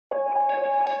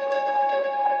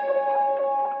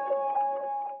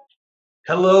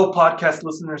Hello, podcast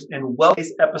listeners, and welcome to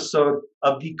this episode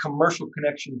of the Commercial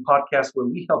Connection podcast, where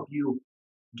we help you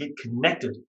get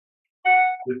connected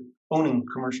with owning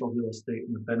commercial real estate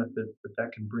and the benefit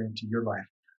that can bring to your life.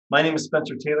 My name is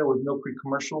Spencer Taylor with Mill Creek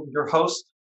Commercial, your host,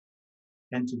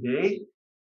 and today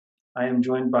I am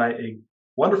joined by a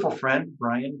wonderful friend,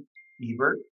 Brian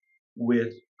Ebert,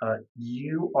 with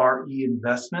URE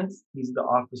Investments. He's the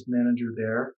office manager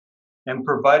there and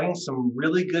providing some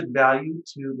really good value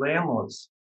to landlords.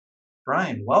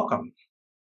 Brian, welcome.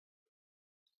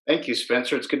 Thank you,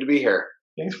 Spencer. It's good to be here.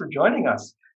 Thanks for joining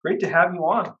us. Great to have you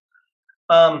on.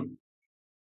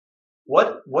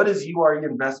 What is URE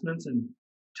Investments, and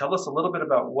tell us a little bit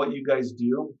about what you guys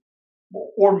do,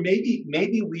 or maybe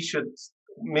we should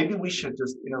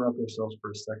just interrupt ourselves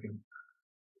for a second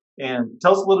and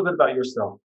tell us a little bit about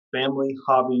yourself, family,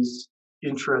 hobbies,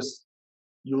 interests.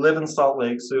 You live in Salt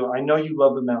Lake, so I know you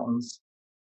love the mountains.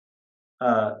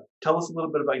 Tell us a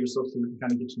little bit about yourself so we can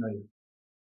kind of get to know you.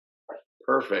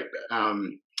 Perfect.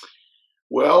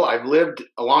 Well, I've lived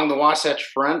along the Wasatch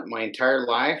Front my entire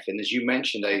life, and as you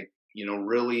mentioned, I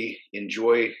really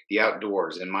enjoy the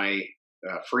outdoors. In my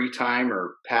free time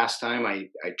or pastime, I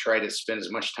try to spend as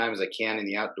much time as I can in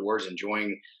the outdoors,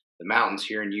 enjoying the mountains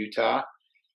here in Utah.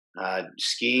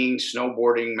 Skiing,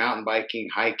 snowboarding, mountain biking,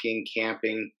 hiking,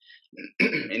 camping,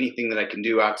 anything that I can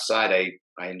do outside,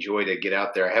 I enjoy to get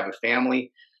out there. I have a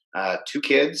family, 2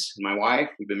 kids, and my wife.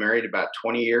 We've been married about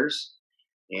 20 years,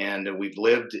 and we've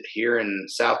lived here in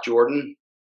South Jordan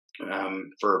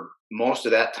for most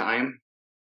of that time.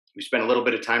 We spent a little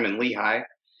bit of time in Lehi,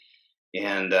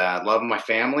 and love my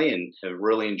family, and have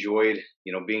really enjoyed,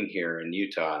 being here in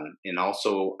Utah, and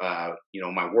also,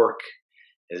 my work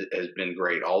has been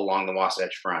great all along the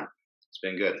Wasatch Front. It's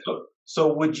been good.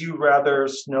 So would you rather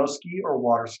snow ski or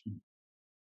water ski?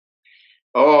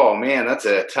 Oh man, that's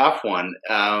a tough one.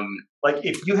 Like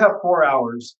if you have 4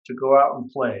 hours to go out and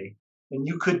play, and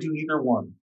you could do either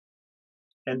one,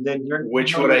 and then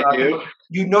which would I do?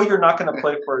 You're not going to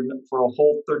play for a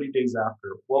whole 30 days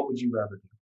after. What would you rather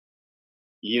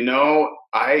do?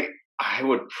 I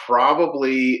would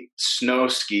probably snow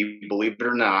ski, believe it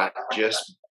or not,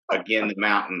 just again, the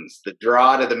mountains, the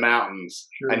draw to the mountains.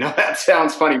 Sure. I know that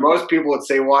sounds funny. Most people would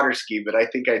say water ski, but I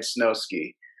think I'd snow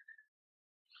ski.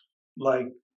 Like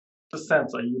the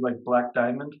sense, are you like black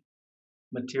diamond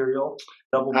material?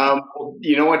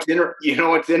 You know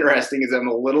what's interesting is I'm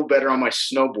a little better on my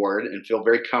snowboard and feel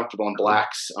very comfortable in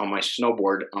blacks on my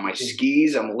snowboard. On my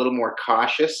skis, I'm a little more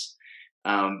cautious,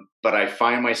 but I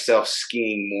find myself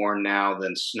skiing more now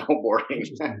than snowboarding.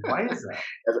 Why is that?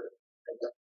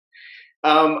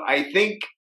 I think,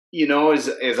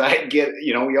 as I get,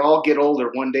 we all get older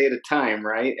one day at a time,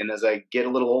 right? And as I get a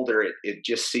little older, it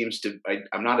just seems to,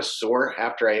 I'm not as sore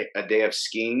after a day of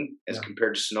skiing as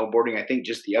compared to snowboarding. I think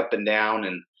just the up and down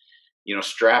and,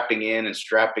 strapping in and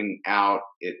strapping out,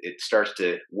 it starts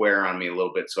to wear on me a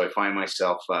little bit. So I find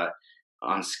myself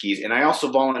on skis. And I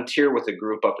also volunteer with a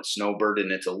group up at Snowbird,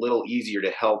 and it's a little easier to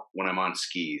help when I'm on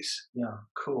skis. Yeah,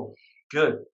 cool.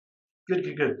 Good.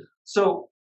 So,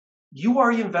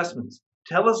 URE Investments.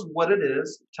 Tell us what it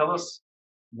is. Tell us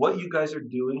what you guys are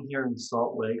doing here in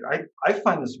Salt Lake. I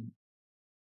find this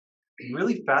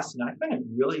really fascinating. I find it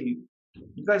really,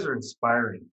 you guys are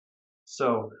inspiring.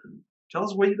 So tell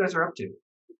us what you guys are up to.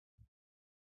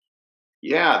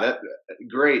 Yeah, that's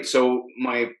great. So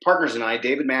my partners and I,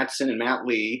 David Mattson and Matt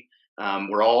Lee,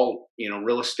 we're all,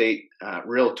 real estate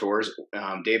realtors.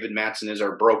 David Mattson is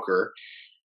our broker.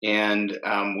 And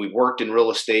we've worked in real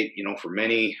estate, for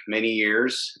many, many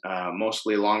years,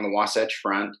 mostly along the Wasatch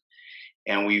Front.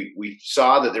 And we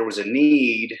saw that there was a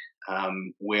need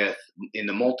in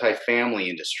the multifamily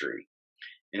industry.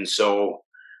 And so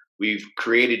we've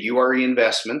created URE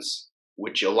Investments,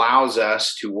 which allows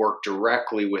us to work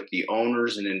directly with the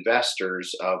owners and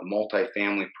investors of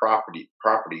multifamily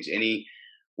properties,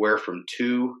 anywhere from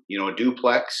 2, a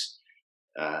duplex,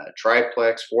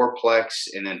 triplex, fourplex,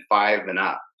 and then 5 and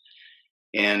up.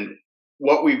 And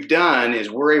what we've done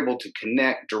is we're able to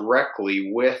connect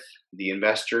directly with the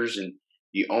investors and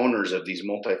the owners of these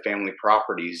multifamily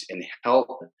properties and help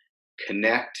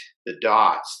connect the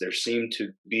dots. There seemed to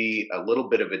be a little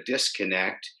bit of a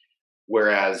disconnect,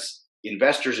 whereas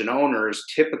investors and owners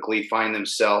typically find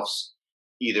themselves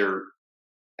either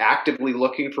actively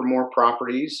looking for more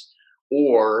properties,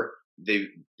 or they've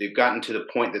gotten to the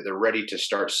point that they're ready to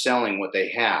start selling what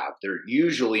they have. They're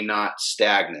usually not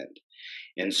stagnant.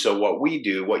 And so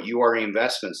what URE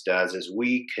Investments does is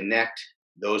we connect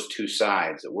those two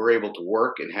sides, that we're able to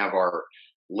work and have our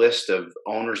list of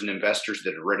owners and investors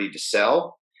that are ready to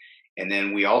sell. And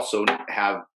then we also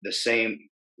have the same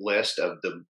list of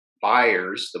the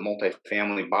buyers, the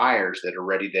multifamily buyers that are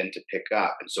ready then to pick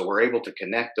up. And so we're able to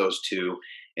connect those two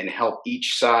and help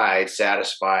each side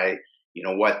satisfy,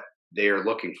 what they are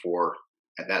looking for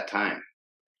at that time.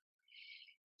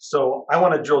 So I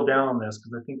want to drill down on this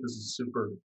because I think this is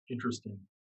super interesting.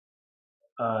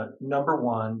 Number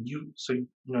one, you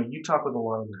talk with a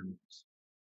lot of landlords,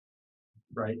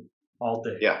 right? All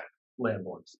day. Yeah,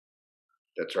 Landlords.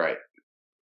 that's right.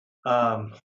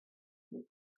 Um,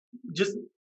 just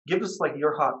give us like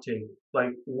your hot take.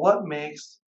 Like, what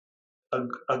makes a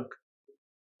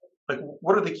like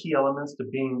what are the key elements to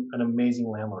being an amazing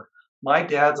landlord? My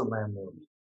dad's a landlord.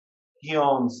 He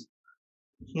owns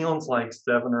like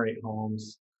 7 or 8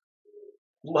 homes.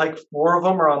 Like 4 of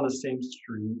them are on the same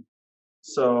street.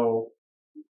 So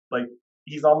like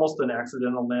he's almost an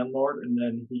accidental landlord, and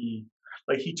then he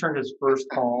turned his first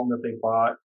home that they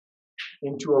bought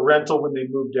into a rental when they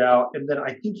moved out, and then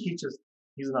I think he's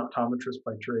an optometrist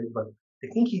by trade, but I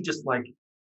think he just like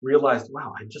realized,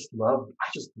 wow, I just love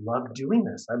doing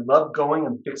this. I love going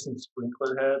and fixing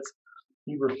sprinkler heads.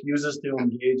 He refuses to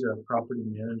engage a property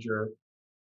manager.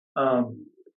 Um,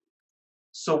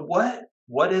 so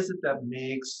what is it that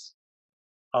makes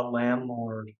a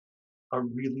landlord a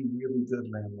really, really good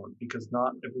landlord? Because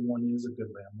not everyone is a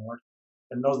good landlord.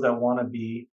 And those that want to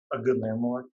be a good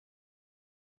landlord,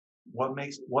 what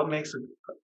is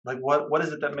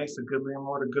it that makes a good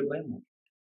landlord a good landlord?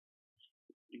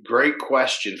 Great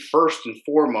question. First and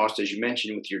foremost, as you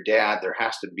mentioned with your dad, there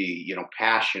has to be,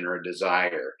 passion or a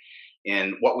desire.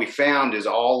 And what we found is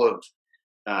all of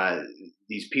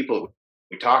these people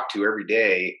we talk to every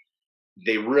day,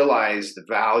 they realize the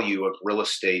value of real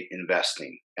estate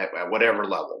investing at whatever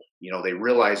level. They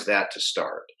realize that to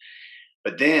start.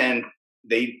 But then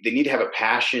they need to have a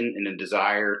passion and a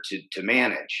desire to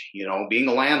manage. Being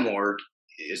a landlord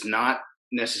is not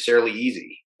necessarily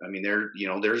easy. I mean,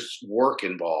 there's work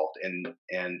involved, and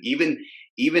even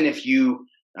if you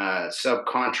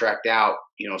subcontract out,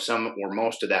 some or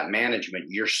most of that management,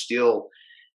 you're still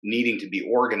needing to be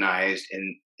organized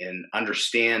and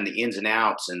understand the ins and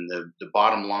outs and the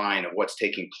bottom line of what's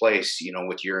taking place,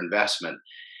 with your investment.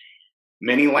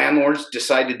 Many landlords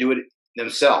decide to do it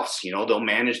themselves. They'll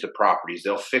manage the properties,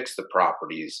 they'll fix the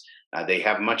properties. They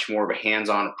have much more of a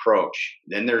hands-on approach.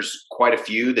 Then there's quite a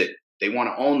few that they want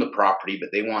to own the property, but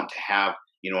they want to have,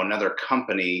 another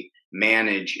company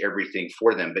manage everything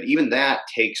for them. But even that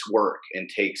takes work and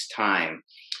takes time.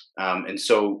 And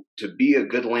so to be a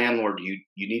good landlord, you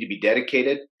need to be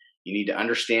dedicated. You need to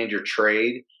understand your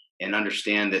trade and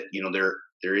understand that,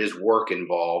 there is work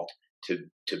involved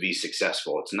to be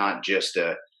successful. It's not just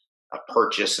a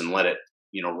purchase and let it,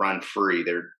 run free.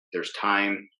 There's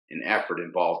time and effort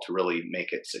involved to really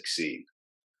make it succeed.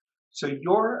 So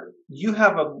you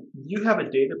have a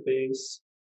database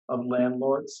of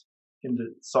landlords in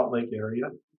the Salt Lake area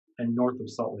and north of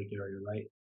Salt Lake area, right?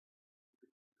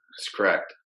 That's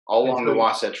correct. All along the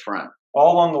Wasatch Front.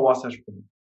 All along the Wasatch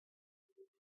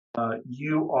Front.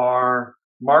 You are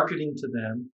marketing to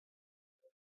them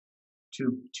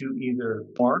to either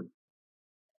more,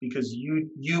 because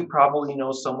you probably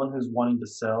know someone who's wanting to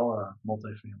sell a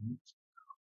multifamily,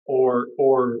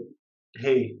 or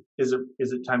hey, is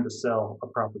it time to sell a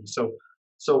property? So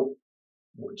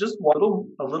just a little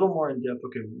more in depth.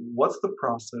 Okay, what's the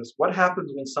process? What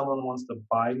happens when someone wants to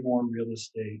buy more real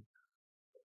estate?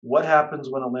 What happens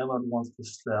when a landlord wants to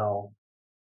sell?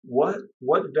 What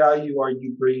value are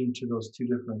you bringing to those two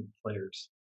different players?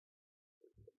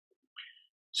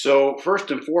 So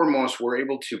first and foremost, we're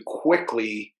able to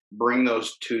quickly bring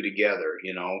those two together.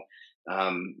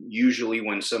 Usually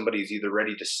when somebody's either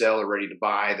ready to sell or ready to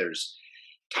buy, there's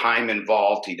time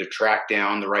involved to either track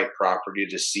down the right property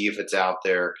to see if it's out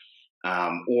there,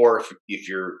 or if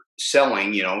you're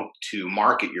selling, to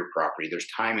market your property, there's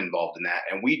time involved in that.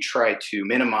 And we try to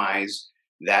minimize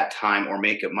that time or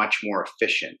make it much more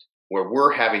efficient, where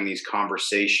we're having these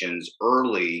conversations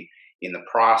early in the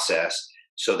process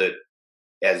so that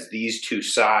as these two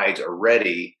sides are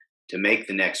ready to make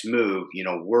the next move,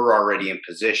 we're already in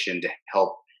position to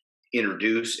help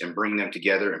introduce and bring them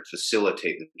together and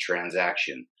facilitate the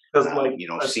transaction. Because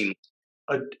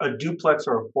a duplex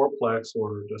or a fourplex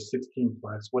or a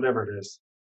 16plex, whatever it is,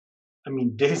 I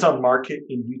mean, days on market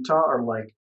in Utah are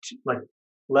like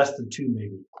less than 2,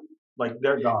 maybe. Like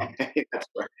they're gone. That's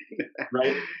right.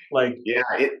 Right? Like yeah,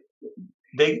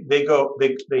 they hit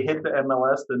the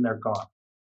MLS, then they're gone.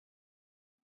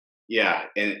 Yeah,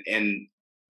 and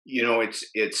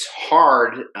it's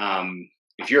hard.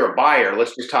 If you're a buyer,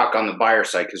 let's just talk on the buyer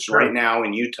side, because right now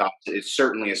in Utah, it's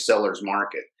certainly a seller's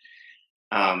market.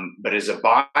 But as a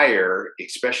buyer,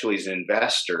 especially as an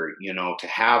investor, to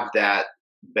have that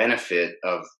benefit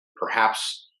of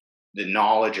perhaps the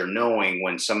knowledge or knowing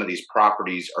when some of these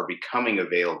properties are becoming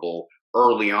available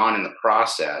early on in the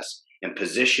process, and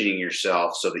positioning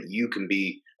yourself so that you can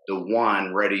be the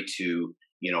one ready to,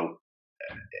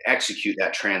 execute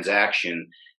that transaction.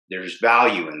 There's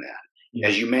value in that. Yeah.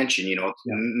 As you mentioned, Yeah.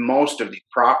 most of these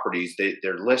properties,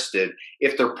 they're listed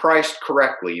if they're priced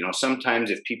correctly. Sometimes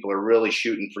if people are really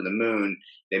shooting for the moon,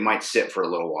 they might sit for a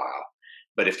little while.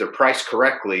 But if they're priced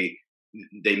correctly,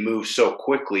 they move so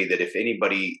quickly that if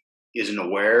anybody isn't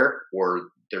aware or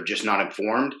they're just not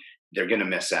informed, they're going to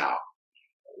miss out.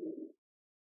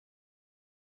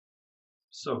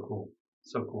 So cool.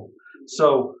 So cool.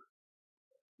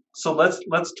 So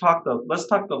let's talk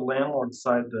the landlord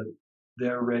side that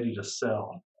they're ready to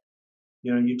sell.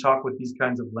 You talk with these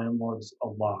kinds of landlords a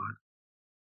lot.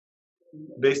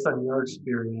 Based on your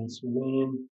experience,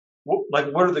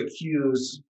 what are the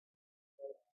cues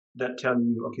that tell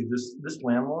you, okay, this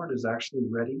landlord is actually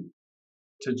ready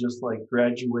to just like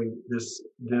graduate this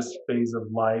phase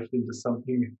of life into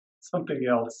something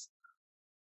else?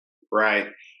 Right.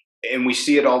 And we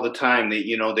see it all the time that,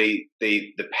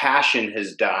 the passion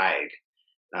has died.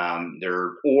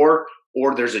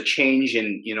 Or there's a change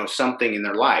in, something in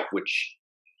their life, which,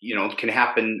 can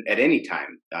happen at any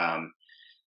time.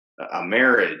 A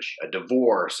marriage, a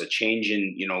divorce, a change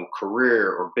in,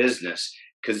 career or business.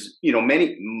 Because,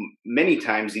 many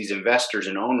times these investors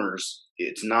and owners,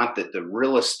 it's not that the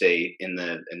real estate in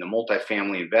the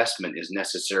multifamily investment is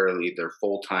necessarily their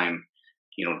full-time,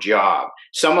 job.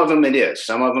 Some of them it is.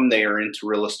 Some of them they are into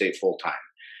real estate full-time,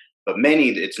 but many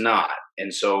it's not.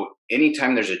 And so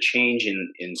anytime there's a change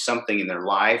in something in their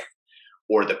life,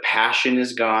 or the passion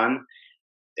is gone,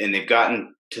 and they've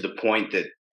gotten to the point that,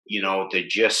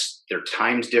 their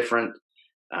time's different,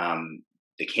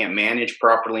 they can't manage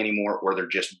properly anymore, or they're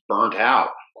just burnt out,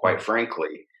 quite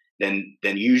frankly, then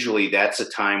usually that's a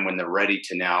time when they're ready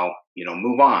to now,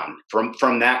 move on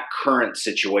from that current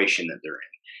situation that they're in.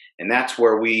 And that's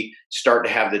where we start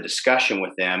to have the discussion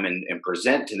with them and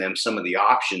present to them some of the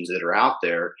options that are out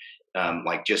there,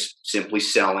 like just simply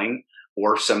selling,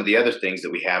 or some of the other things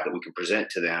that we have that we can present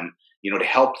to them, to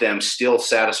help them still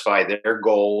satisfy their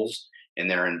goals and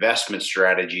their investment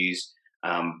strategies,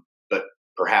 but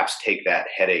perhaps take that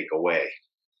headache away.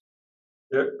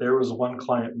 There was one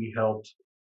client we helped.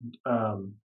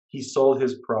 He sold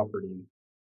his property,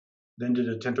 then did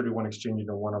a 1031 exchange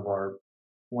into one of our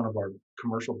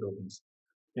commercial buildings,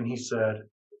 and he says,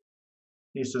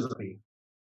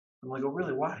 I'm like, oh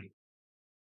really? Why?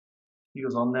 He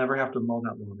goes, I'll never have to mow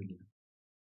that lawn again.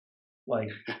 Like,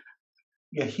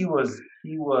 yeah, he was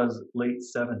late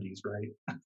 70s,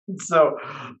 right? So,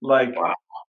 like, Wow.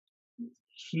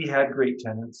 he had great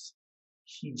tenants.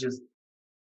 He just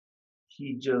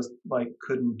like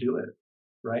couldn't do it,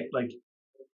 right? Like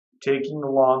taking the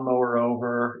lawnmower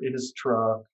over in his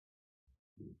truck,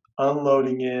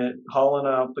 unloading it, hauling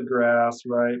out the grass,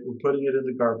 right? We're putting it in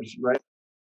the garbage, right?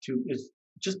 It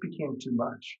just became too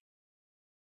much.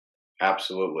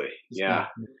 Absolutely. Yeah.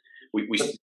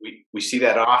 We see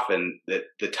that often, that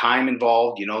the time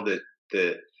involved,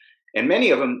 and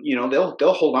many of them,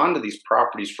 they'll hold on to these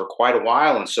properties for quite a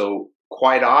while. And so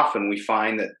quite often we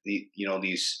find that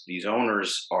these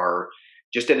owners are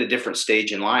just at a different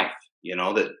stage in life,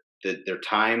 that their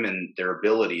time and their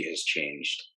ability has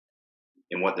changed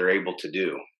in what they're able to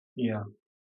do. Yeah.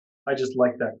 I just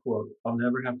like that quote. I'll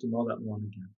never have to mow that lawn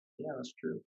again. Yeah, that's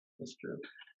true. That's true.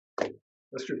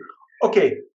 That's true.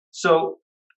 Okay. So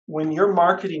when your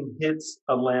marketing hits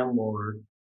a landlord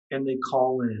and they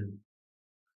call in,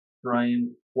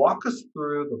 Brian, walk us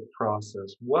through the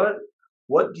process. What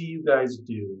do you guys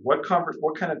do? What kinds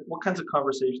of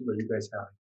conversations are you guys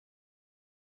having?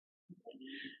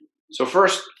 So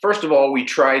first of all, we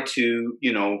try to,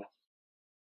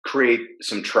 create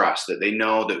some trust, that they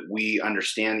know that we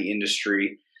understand the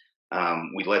industry.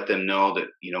 We let them know that,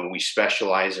 we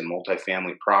specialize in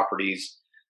multifamily properties,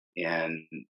 and,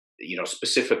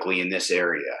 specifically in this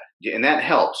area. And that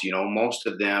helps, most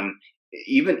of them,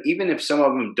 even if some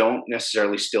of them don't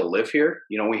necessarily still live here,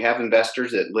 we have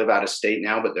investors that live out of state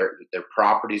now, but their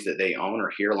properties that they own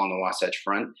are here along the Wasatch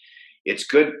Front. It's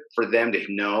good for them to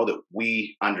know that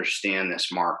we understand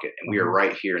this market, and we are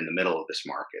right here in the middle of this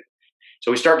market. So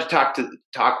we start to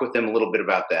talk with them a little bit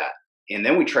about that, and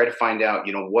then we try to find out,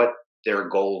 what their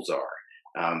goals are.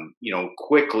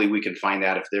 Quickly we can find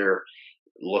out if they're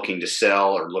looking to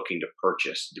sell or looking to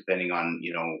purchase, depending on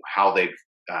how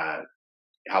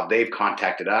they've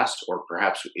contacted us, or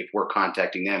perhaps if we're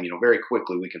contacting them. Very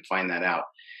quickly we can find that out,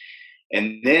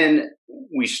 and then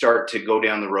we start to go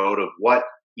down the road of what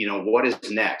what is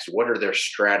next? What are their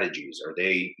strategies? Are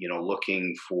they,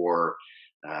 looking for,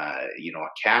 a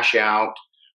cash out?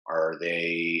 Are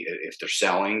they, if they're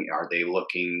selling, are they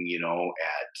looking,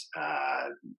 at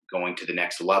going to the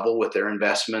next level with their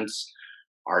investments?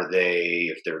 Are they,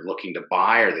 if they're looking to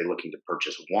buy, are they looking to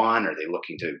purchase one? Are they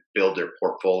looking to build their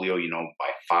portfolio,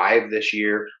 by 5 this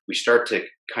year? We start to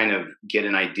kind of get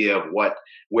an idea of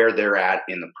where they're at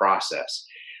in the process.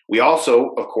 We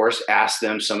also, of course, ask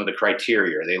them some of the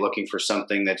criteria. Are they looking for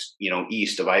something that's,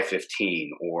 east of I-15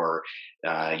 or,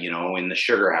 in the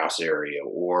Sugar House area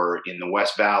or in the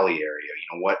West Valley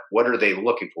area? What are they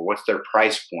looking for? What's their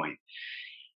price point?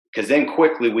 Because then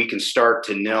quickly we can start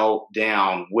to nail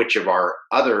down which of our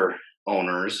other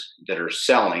owners that are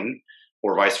selling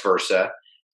or vice versa,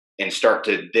 and start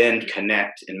to then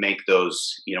connect and make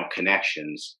those,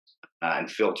 connections and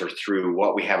filter through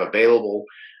what we have available,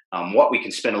 what we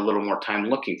can spend a little more time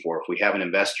looking for. If we have an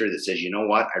investor that says, you know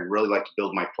what, I'd really like to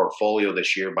build my portfolio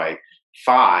this year by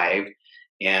 5,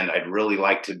 and I'd really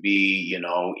like to be,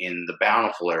 in the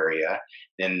Bountiful area,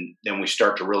 then we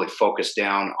start to really focus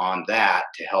down on that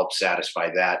to help satisfy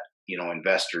that,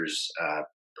 investors'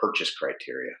 purchase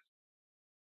criteria.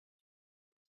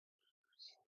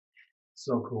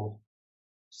 So cool.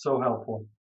 So helpful.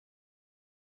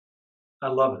 I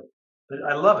love it.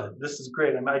 I love it. This is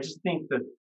great. I mean, I just think that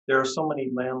there are so many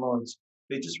landlords,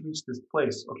 they just reach this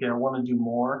place. Okay, I want to do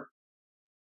more,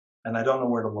 and I don't know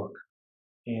where to look.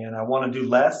 And I want to do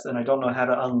less, and I don't know how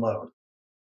to unload,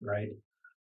 right?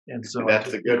 And so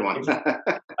that's a good one.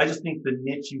 I just think the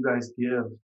niche you guys give,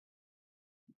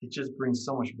 it just brings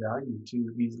so much value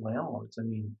to these landlords. I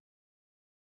mean,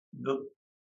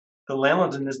 the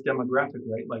landlords in this demographic,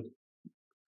 right? Like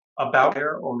about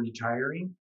there or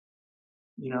retiring,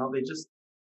 they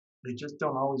just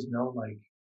don't always know like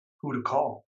who to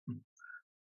call,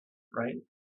 right?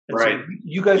 And right. So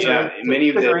you guys are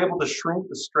able to shrink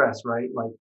the stress, right?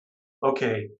 Like,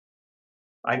 okay,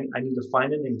 I need to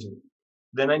find an agent.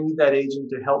 Then I need that agent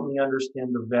to help me understand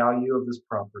the value of this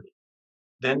property.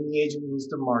 Then the agent needs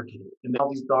to market it, and then all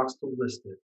these docs to list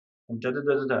it, and da da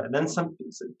da da da. And then some,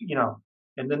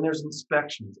 and then there's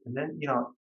inspections, and then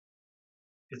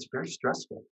it's very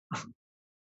stressful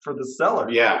for the seller.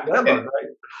 Yeah, right?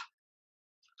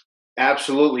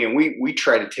 Absolutely, and we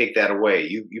try to take that away.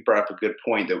 You brought up a good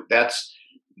point.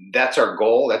 That's our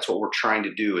goal. That's what we're trying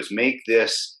to do, is make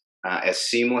this as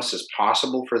seamless as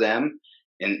possible for them,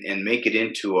 and make it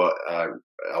into a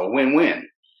win-win.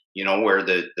 Where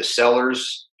the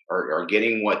sellers are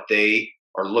getting what they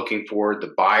are looking for.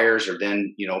 The buyers are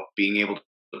then being able to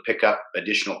pick up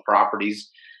additional properties,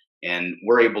 and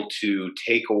we're able to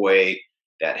take away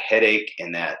that headache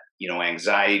and that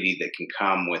anxiety that can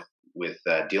come with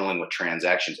dealing with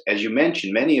transactions. As you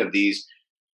mentioned, many of these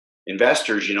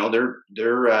investors,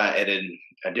 they're at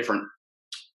a different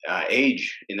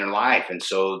age in their life, and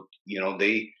so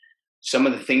some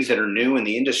of the things that are new in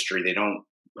the industry, they don't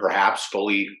perhaps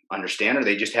fully understand, or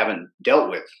they just haven't dealt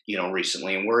with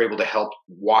recently, and we're able to help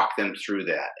walk them through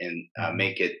that and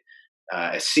make it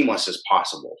as seamless as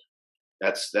possible.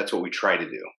 That's what we try to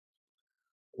do.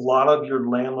 A lot of your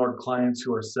landlord clients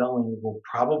who are selling will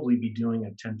probably be doing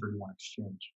a 1031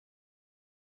 exchange,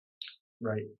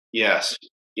 right? Yes.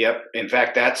 Yep. In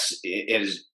fact, it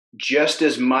is just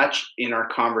as much in our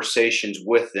conversations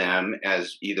with them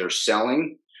as either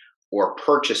selling or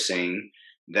purchasing.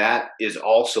 That is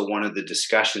also one of the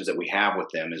discussions that we have with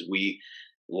them, is we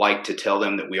like to tell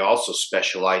them that we also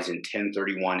specialize in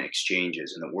 1031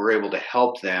 exchanges, and that we're able to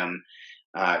help them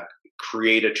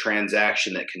create a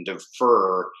transaction that can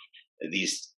defer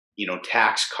these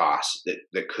tax costs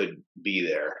that could be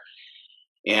there.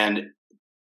 And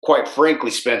quite frankly,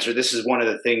 Spencer, this is one of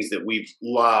the things that we've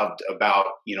loved about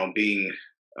being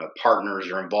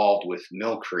partners or involved with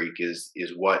Mill Creek is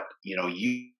what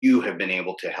you have been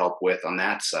able to help with on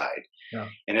that side. Yeah.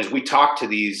 And as we talk to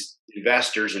these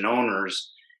investors and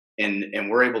owners,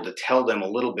 and we're able to tell them a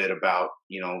little bit about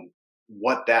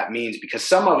what that means, because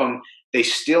some of them, they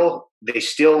still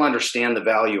understand the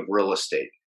value of real estate.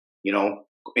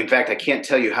 In fact, I can't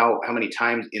tell you how many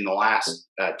times in the last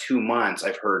 2 months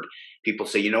I've heard people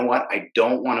say, you know what, I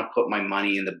don't want to put my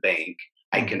money in the bank.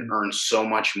 I can earn so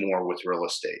much more with real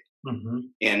estate. Mm-hmm.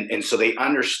 And so they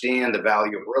understand the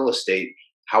value of real estate.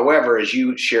 However, as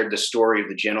you shared the story of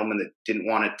the gentleman that didn't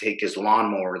want to take his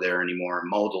lawnmower there anymore and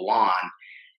mow the lawn,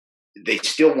 they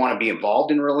still want to be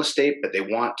involved in real estate, but they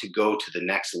want to go to the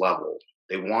next level.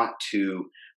 They want to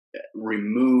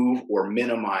remove or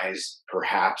minimize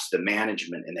perhaps the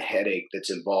management and the headache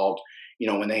that's involved,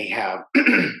 when they have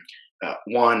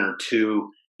 1 or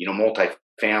 2,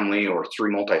 multifamily or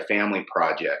 3 multifamily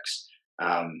projects.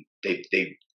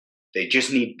 They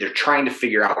just they're trying to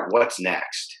figure out what's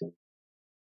next,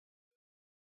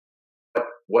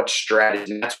 what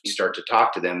strategy. And that's when we start to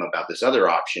talk to them about this other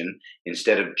option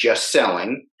instead of just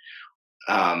selling.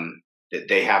 That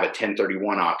they have a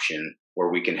 1031 option where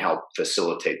we can help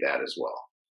facilitate that as well.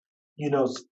 You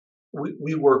know,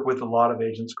 we work with a lot of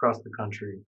agents across the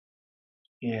country,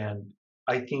 and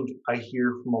I think I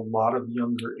hear from a lot of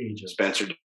younger agents. Spencer,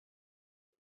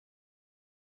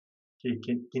 can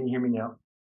you hear me now?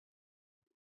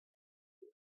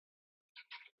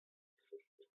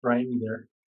 Brian, you there?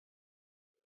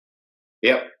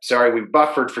 Yep. Sorry, we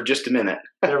buffered for just a minute.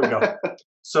 There we go.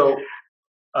 So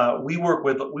we work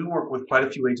with quite a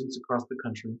few agents across the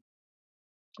country.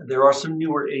 There are some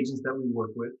newer agents that we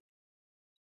work with,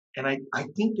 and I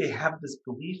think they have this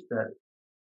belief that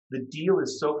the deal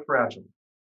is so fragile.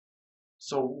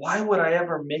 So why would I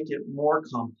ever make it more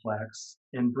complex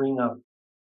and bring up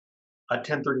a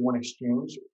 1031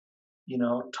 exchange,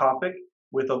 topic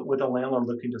with a landlord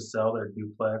looking to sell their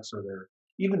duplex or their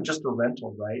even just a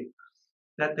rental, right?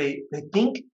 That they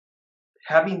think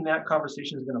having that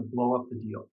conversation is going to blow up the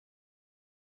deal.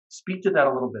 Speak to that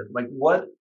a little bit. Like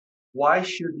why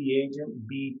should the agent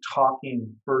be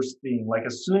talking first thing, like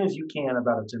as soon as you can,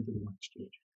 about a 1031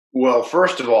 exchange? Well,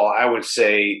 first of all, I would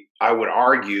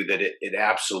argue that it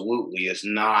absolutely is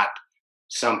not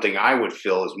something I would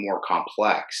feel is more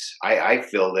complex. I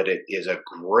feel that it is a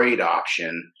great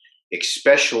option,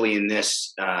 especially in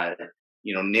this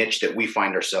niche that we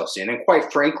find ourselves in. And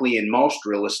quite frankly, in most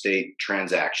real estate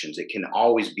transactions, it can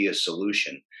always be a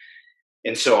solution.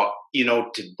 And so,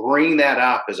 to bring that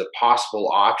up as a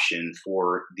possible option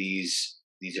for these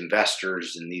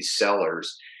investors and these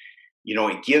sellers,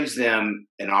 it gives them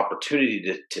an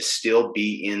opportunity to still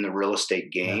be in the real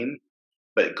estate game,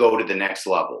 but go to the next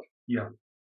level. Yeah.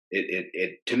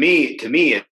 To me,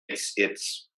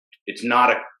 it's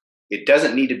not it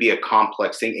doesn't need to be a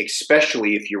complex thing,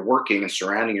 especially if you're working and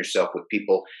surrounding yourself with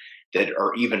people that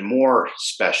are even more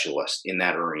specialists in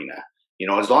that arena.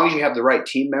 As long as you have the right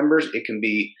team members, it can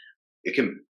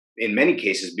in many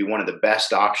cases be one of the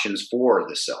best options for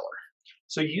the seller.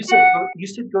 So you said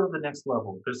go to the next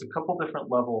level. There's a couple different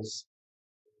levels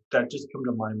that just come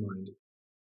to my mind.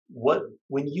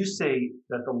 When you say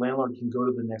that the landlord can go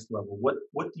to the next level,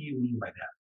 what do you mean by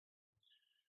that?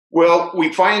 Well,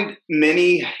 we find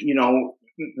many,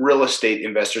 real estate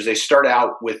investors, they start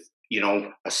out with,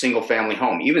 a single family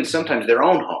home, even sometimes their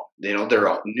own home, they're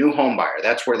a new home buyer.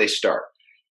 That's where they start.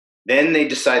 Then they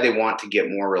decide they want to get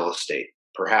more real estate.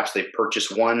 Perhaps they purchase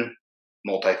one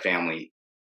multifamily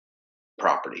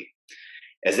property.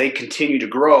 As they continue to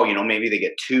grow, maybe they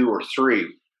get 2 or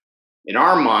 3. In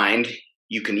our mind,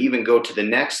 you can even go to the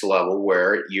next level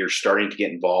where you're starting to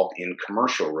get involved in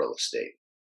commercial real estate,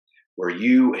 where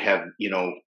you have,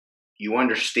 you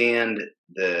understand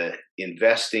the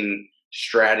investing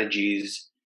strategies,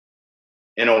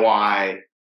 NOI,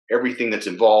 everything that's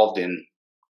involved in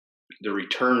the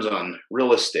returns on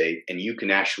real estate, and you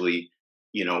can actually,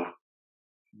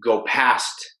 go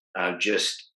past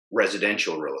just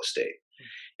residential real estate.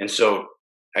 And so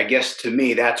I guess to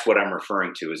me, that's what I'm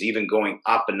referring to, is even going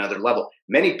up another level.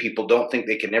 Many people don't think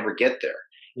they can ever get there.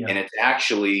 Yeah. And it's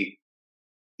actually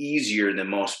easier than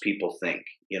most people think.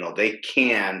 They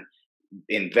can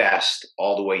invest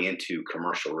all the way into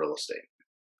commercial real estate.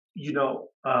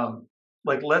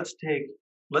 Like let's take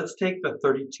the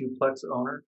 32-plex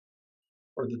owner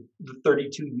or the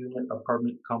 32-unit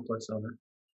apartment complex owner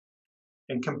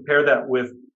and compare that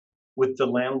with the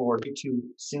landlord, 2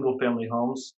 single-family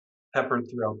homes peppered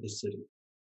throughout the city,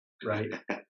 right?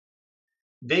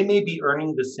 They may be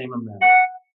earning the same amount.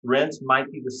 Rents might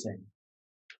be the same.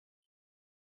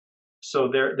 So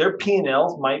their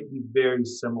P&Ls might be very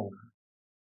similar.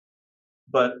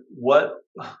 But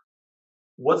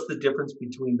what's the difference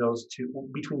between those two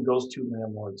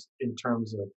landlords in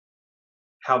terms of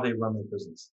how they run their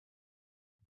business?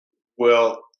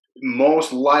 Well,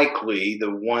 most likely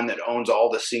the one that owns all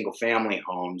the single family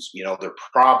homes, they're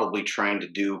probably trying to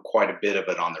do quite a bit of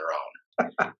it on their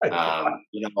own.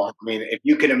 If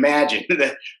you can imagine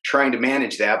that, trying to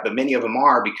manage that, but many of them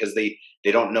are because they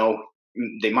don't know,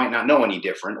 they might not know any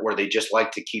different, or they just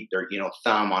like to keep their,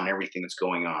 thumb on everything that's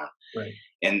going on. Right.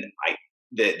 And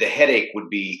the headache would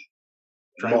be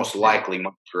most likely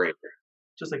much greater.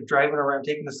 Just like driving around,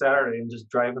 taking a Saturday and just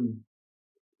driving.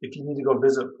 If you need to go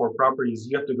visit 4 properties,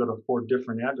 you have to go to 4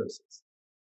 different addresses.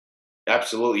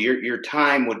 Absolutely. Your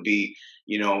time would be,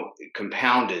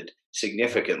 compounded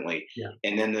significantly. Yeah.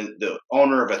 And then the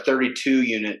owner of a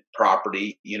 32-unit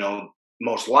property,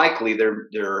 most likely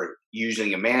they're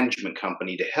using a management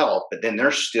company to help, but then they're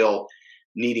still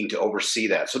needing to oversee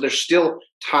that. So there's still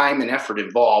time and effort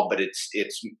involved, but it's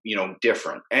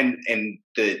different. And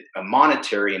the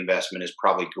monetary investment is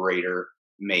probably greater,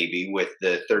 maybe with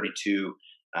the 32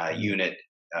 unit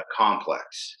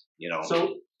complex.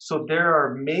 So there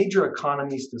are major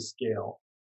economies to scale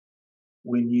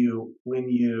when you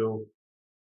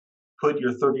put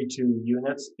your 32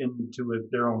 units into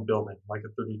their own building, like a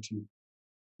 32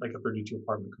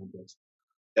 apartment complex.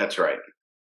 That's right.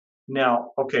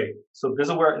 Now, okay, so this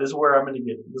is where I'm going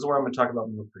to talk about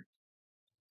real quick,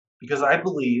 because I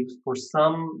believe for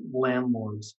some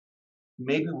landlords,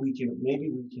 maybe we can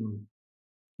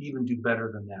even do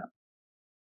better than that.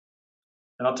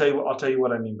 And I'll tell you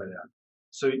what I mean by that.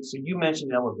 So you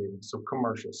mentioned elevating, so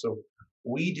commercial. So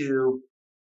we do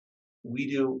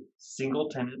single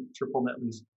tenant, triple net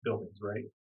lease buildings, right?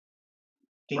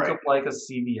 Think of like a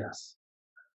CVS.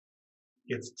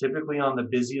 It's typically on the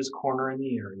busiest corner in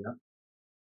the area.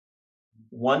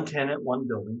 One tenant, one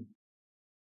building.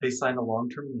 They sign a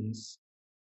long-term lease,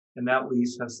 and that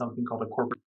lease has something called a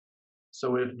corporate.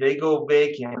 So if they go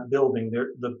vacant building,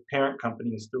 the parent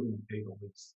company is still going to pay the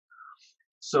lease.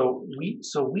 So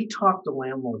we talk to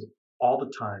landlords all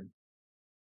the time,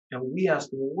 and we ask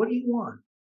them, well, what do you want?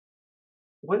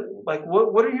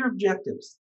 What are your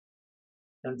objectives?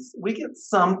 And we get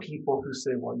some people who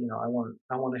say, well,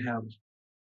 I want to have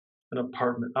an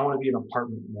apartment. I want to be an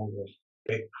apartment mogul.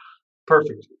 Okay,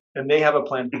 perfect. And they have a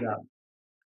plan for that.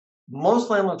 Most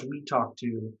landlords we talk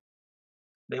to,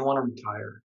 they want to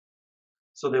retire.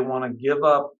 So they want to give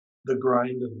up the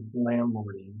grind of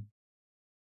landlording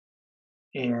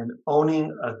and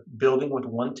owning a building with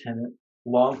one tenant,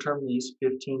 long-term lease,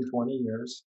 15, 20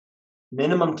 years,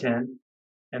 minimum 10.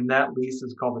 And that lease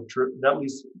is called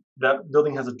that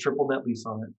building has a triple net lease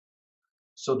on it.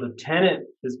 So the tenant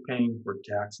is paying for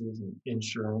taxes and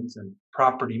insurance and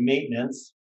property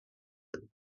maintenance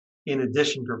in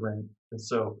addition to rent. And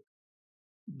so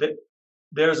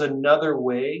there's another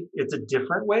way. It's a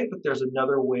different way, but there's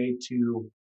another way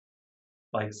to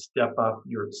like step up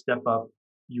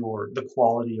the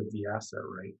quality of the asset,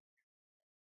 right?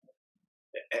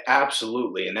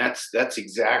 Absolutely, and that's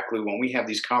exactly when we have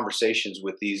these conversations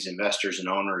with these investors and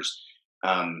owners,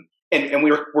 and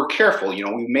we're careful.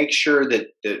 We make sure that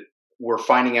we're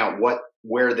finding out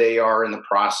where they are in the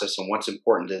process and what's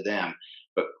important to them.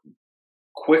 But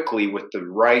quickly, with the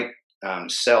right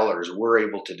sellers, we're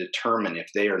able to determine if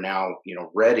they are now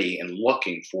ready and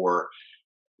looking for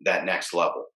that next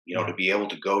level. To be able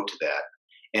to go to that,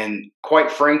 and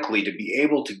quite frankly, to be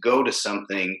able to go to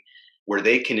something where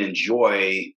they can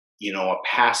enjoy, a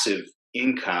passive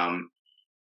income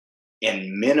and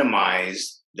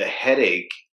minimize the headache,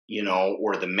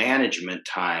 or the management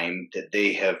time that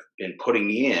they have been putting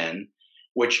in,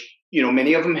 which,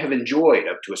 many of them have enjoyed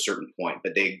up to a certain point,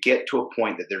 but they get to a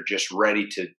point that they're just ready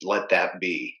to let that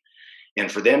be.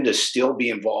 And for them to still be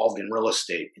involved in real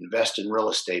estate, invest in real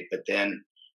estate, but then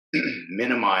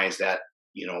minimize that,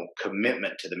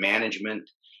 commitment to the management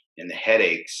and the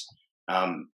headaches,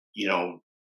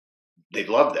 they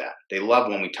love that. They love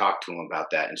when we talk to them about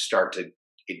that and start to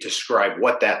describe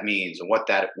what that means and what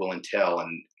that will entail.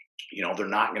 And, they're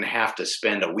not going to have to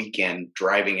spend a weekend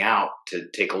driving out to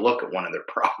take a look at one of their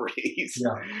properties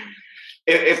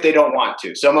if they don't want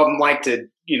to. Some of them like to,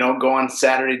 go on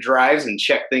Saturday drives and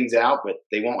check things out, but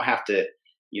they won't have to,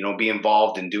 be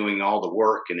involved in doing all the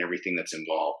work and everything that's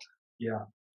involved. Yeah.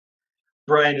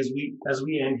 Brian, as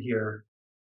we end here,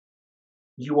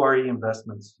 URE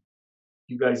Investments.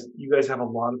 You guys have a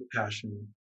lot of passion.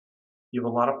 You have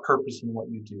a lot of purpose in what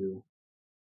you do.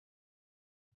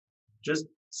 Just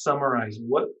summarize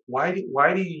why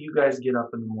do you guys get up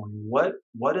in the morning?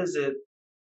 What is it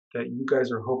that you guys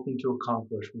are hoping to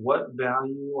accomplish? What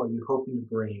value are you hoping to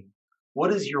bring?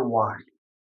 What is your why?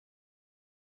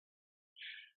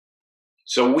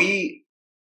 So we,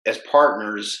 as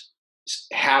partners,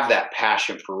 have that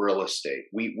passion for real estate.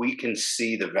 We can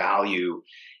see the value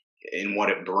in what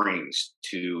it brings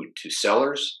to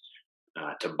sellers,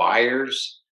 to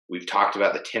buyers. We've talked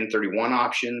about the 1031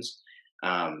 options.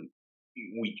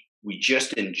 We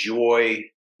just enjoy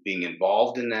being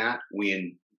involved in that.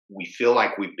 We feel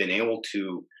like we've been able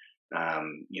to,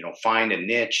 find a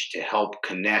niche to help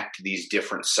connect these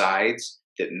different sides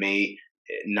that may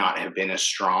not have been as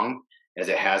strong as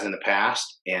it has in the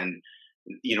past. And,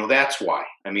 that's why.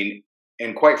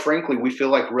 And quite frankly, we feel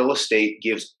like real estate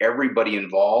gives everybody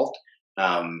involved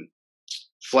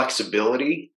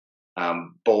flexibility,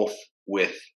 both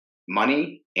with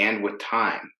money and with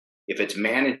time. If it's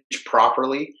managed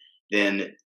properly,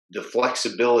 then the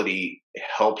flexibility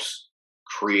helps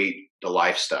create the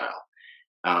lifestyle.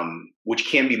 which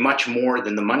can be much more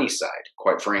than the money side,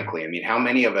 quite frankly. I mean, how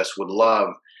many of us would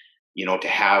love, to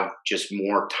have just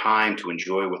more time to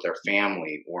enjoy with our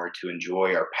family, or to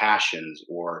enjoy our passions,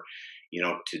 or,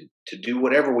 to do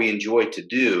whatever we enjoy to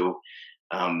do.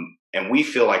 And we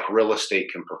feel like real estate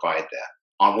can provide that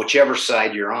on whichever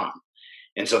side you're on.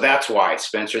 And so that's why,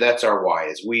 Spencer, that's our why,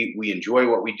 is we enjoy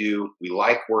what we do. We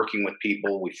like working with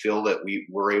people. We feel that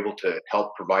we're able to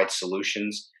help provide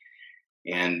solutions.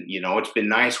 And, it's been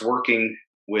nice working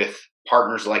with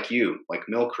partners like you, like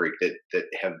Mill Creek, that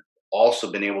have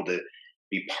also been able to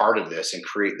be part of this and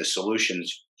create the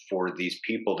solutions for these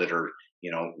people that are,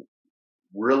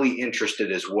 really interested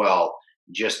as well,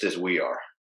 just as we are.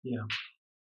 Yeah.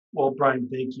 Well, Brian,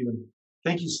 thank you. And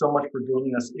thank you so much for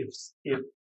joining us. If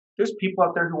there's people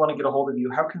out there who want to get a hold of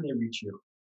you, how can they reach you?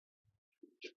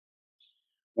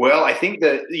 Well, I think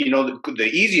that the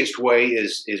easiest way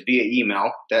is via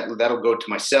email. That'll go to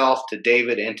myself, to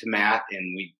David, and to Matt,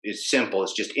 and it's simple.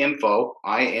 It's just info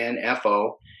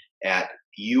at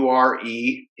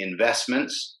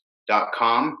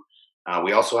ureinvestments.com.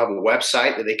 We also have a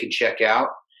website that they can check out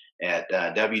at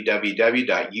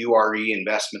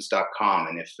www.ureinvestments.com.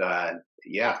 And if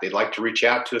they'd like to reach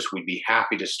out to us, we'd be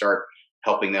happy to start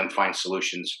helping them find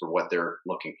solutions for what they're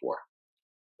looking for.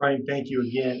 Brian, thank you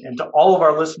again. And to all of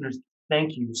our listeners,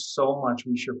 thank you so much.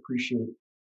 We sure appreciate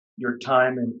your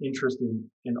time and interest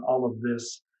in all of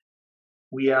this.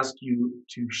 We ask you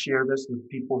to share this with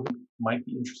people who might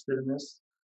be interested in this.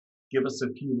 Give us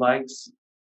a few likes.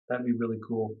 That'd be really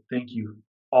cool. Thank you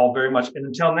all very much. And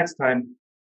until next time,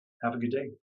 have a good day.